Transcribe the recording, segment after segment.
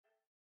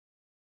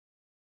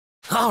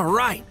All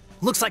right,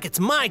 looks like it's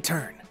my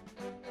turn.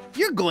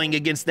 You're going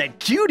against that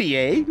cutie,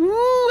 eh?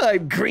 Ooh,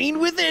 I'm green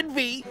with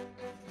envy.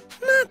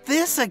 Not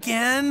this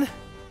again.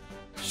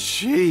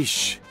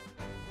 Sheesh.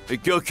 Hey,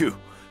 Goku,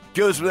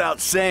 goes without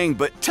saying,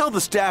 but tell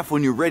the staff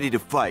when you're ready to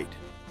fight.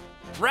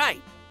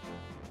 Right.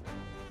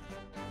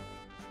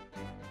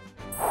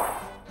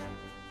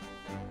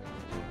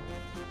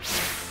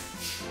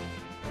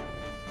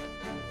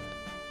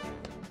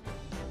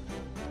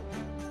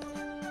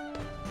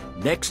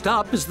 Next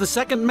up is the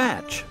second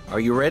match. Are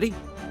you ready?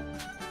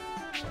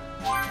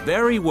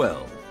 Very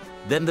well.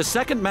 Then the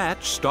second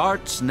match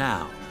starts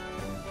now.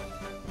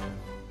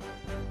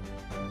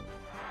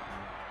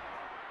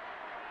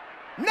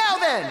 Now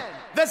then,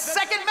 the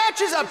second match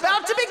is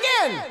about to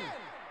begin!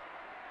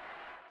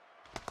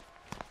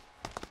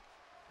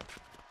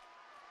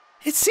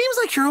 It seems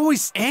like you're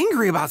always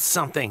angry about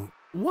something.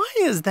 Why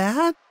is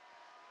that?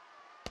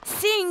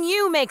 Seeing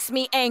you makes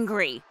me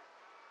angry.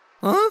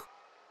 Huh?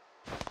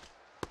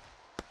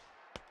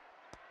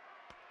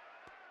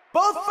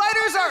 Both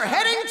fighters are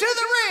heading to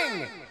the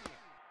ring!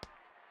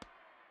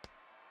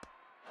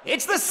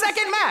 It's the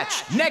second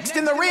match! Next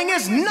in the ring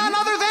is none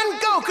other than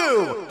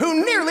Goku,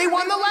 who nearly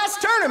won the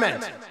last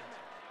tournament!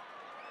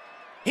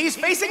 He's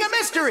facing a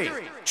mystery!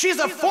 She's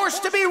a force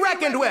to be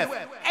reckoned with,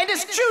 and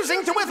is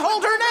choosing to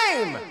withhold her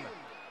name!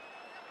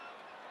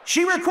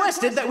 She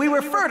requested that we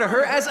refer to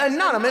her as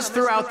anonymous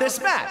throughout this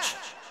match,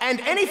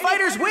 and any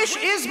fighter's wish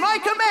is my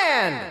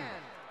command!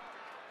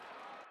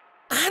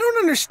 I don't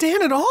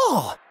understand at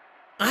all.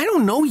 I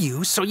don't know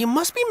you, so you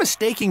must be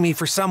mistaking me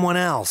for someone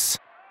else.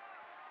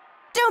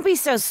 Don't be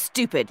so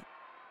stupid.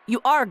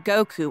 You are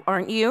Goku,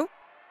 aren't you?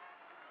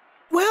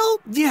 Well,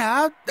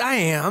 yeah, I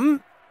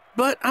am.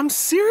 But I'm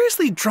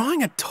seriously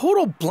drawing a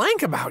total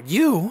blank about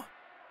you.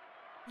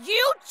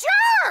 You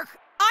jerk!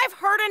 I've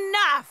heard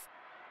enough!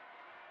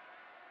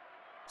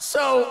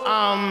 So,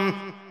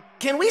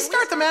 can we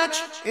start the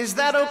match? Is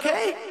that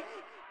okay?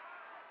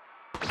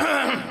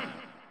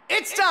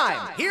 It's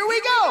time! Here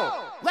we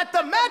go! Let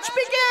the match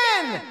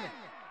begin!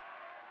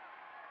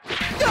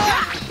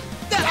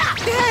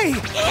 Hey!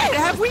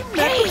 Have we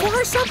met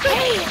before or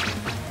something?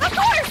 Of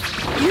course!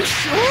 You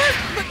sure?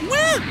 But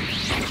when?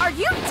 Are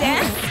you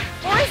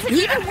deaf? Or is it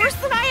even worse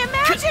than I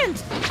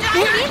imagined? I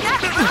mean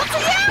that real to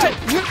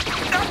you!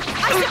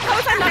 I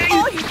suppose I'm not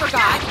all you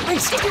forgot.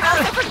 Did you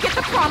also forget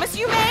the promise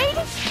you made?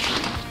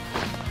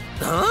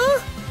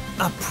 Huh?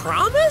 A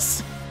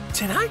promise?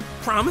 Did I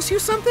promise you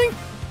something?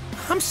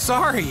 I'm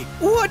sorry.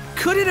 What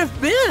could it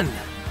have been?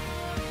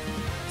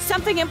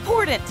 Something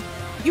important.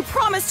 You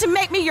promised to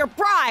make me your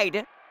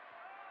bride.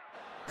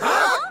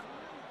 Huh?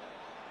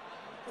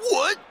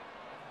 What?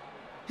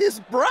 His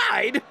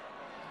bride?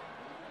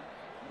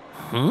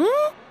 Huh?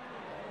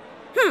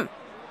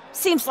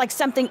 Seems like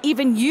something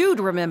even you'd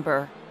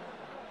remember.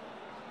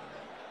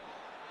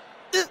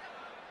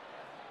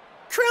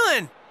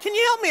 Krillin, can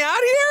you help me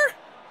out here?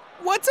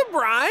 What's a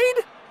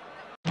bride?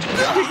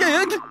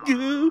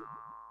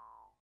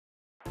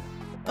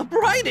 A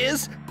bride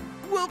is,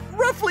 well,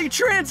 roughly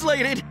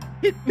translated,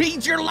 it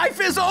means your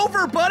life is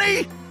over,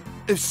 buddy!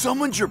 If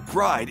someone's your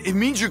bride, it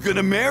means you're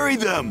gonna marry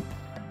them.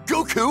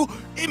 Goku,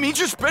 it means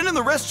you're spending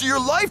the rest of your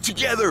life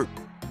together.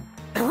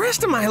 The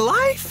rest of my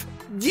life?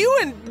 You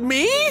and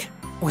me?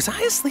 Was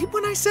I asleep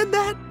when I said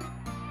that?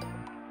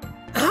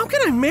 How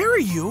can I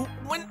marry you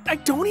when I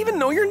don't even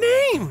know your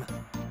name?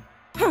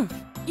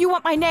 You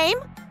want my name?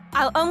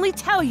 I'll only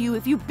tell you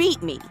if you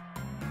beat me.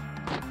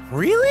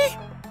 Really?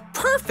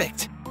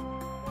 Perfect.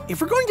 If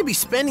we're going to be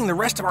spending the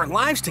rest of our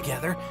lives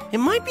together, it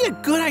might be a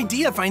good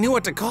idea if I knew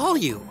what to call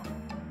you.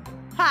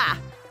 Ha!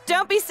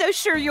 Don't be so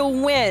sure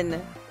you'll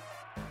win.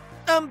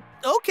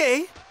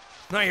 Okay.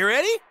 Are you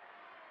ready?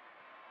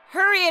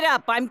 Hurry it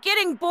up, I'm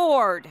getting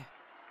bored.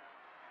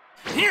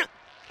 Here.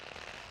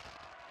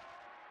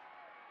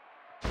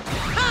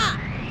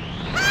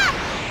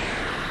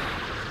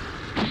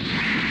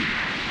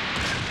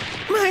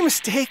 My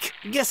mistake.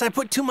 Guess I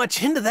put too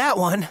much into that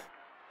one.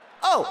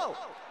 Oh,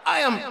 I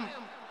am...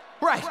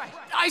 Right,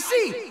 I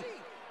see!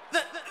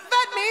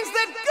 That means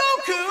that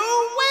Goku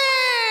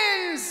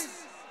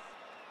wins!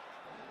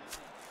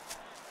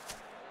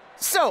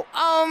 So,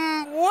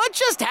 what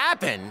just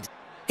happened?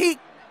 He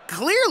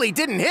clearly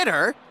didn't hit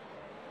her.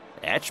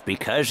 That's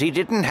because he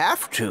didn't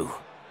have to.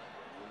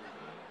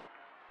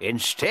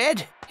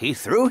 Instead, he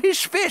threw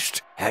his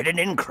fist at an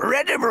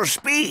incredible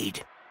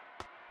speed.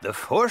 The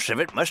force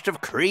of it must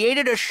have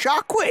created a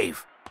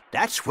shockwave.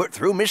 That's what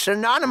threw Miss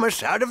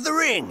Anonymous out of the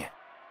ring.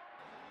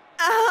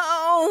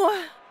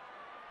 Oh!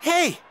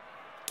 Hey,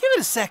 give it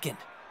a second.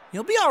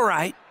 You'll be all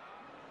right.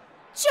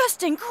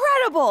 Just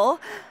incredible!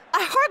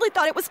 I hardly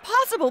thought it was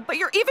possible, but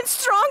you're even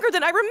stronger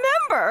than I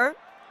remember!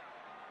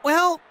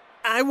 Well,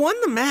 I won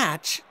the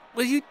match.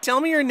 Will you tell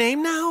me your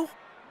name now?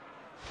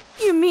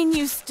 You mean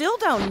you still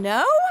don't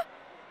know?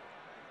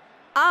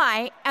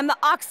 I am the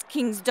Ox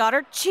King's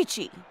daughter,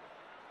 Chi-Chi.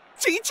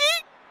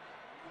 Chi-Chi?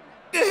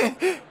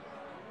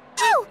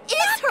 Oh,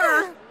 it's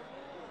her!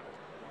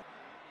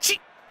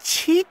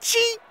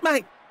 Chi-Chi?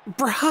 My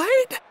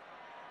bride?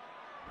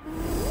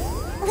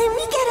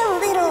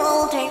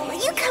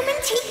 come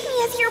and take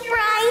me as your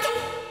bride?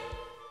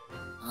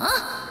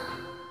 Huh?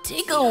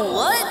 Take a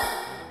what?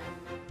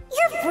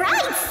 Your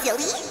bride,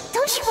 silly.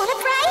 Don't you want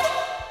a bride?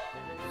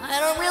 I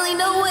don't really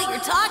know what you're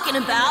talking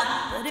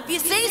about, but if you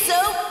say so,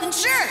 then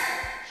sure.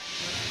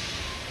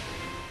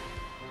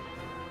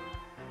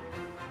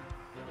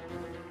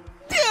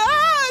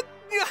 Dad!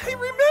 I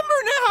remember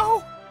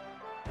now!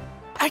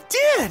 I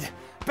did!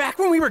 Back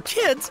when we were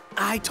kids,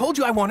 I told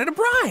you I wanted a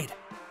bride.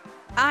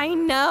 I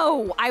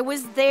know, I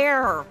was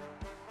there.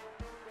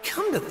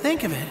 Come to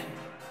think of it,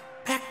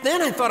 back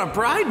then I thought a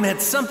bride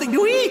meant something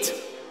to eat.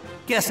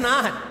 Guess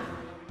not.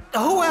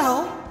 Oh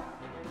well.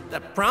 A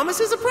promise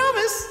is a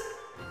promise.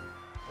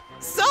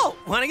 So,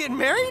 wanna get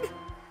married?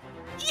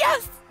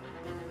 Yes!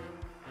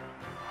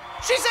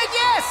 She said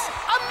yes!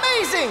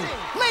 Amazing!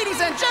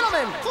 Ladies and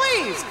gentlemen,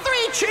 please,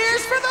 3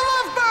 cheers for the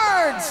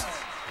Lovebirds!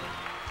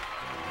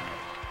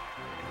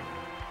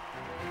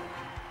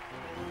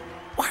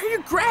 Why are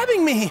you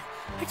grabbing me?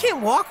 I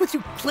can't walk with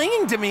you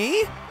clinging to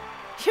me.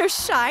 Your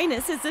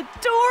shyness is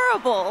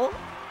adorable.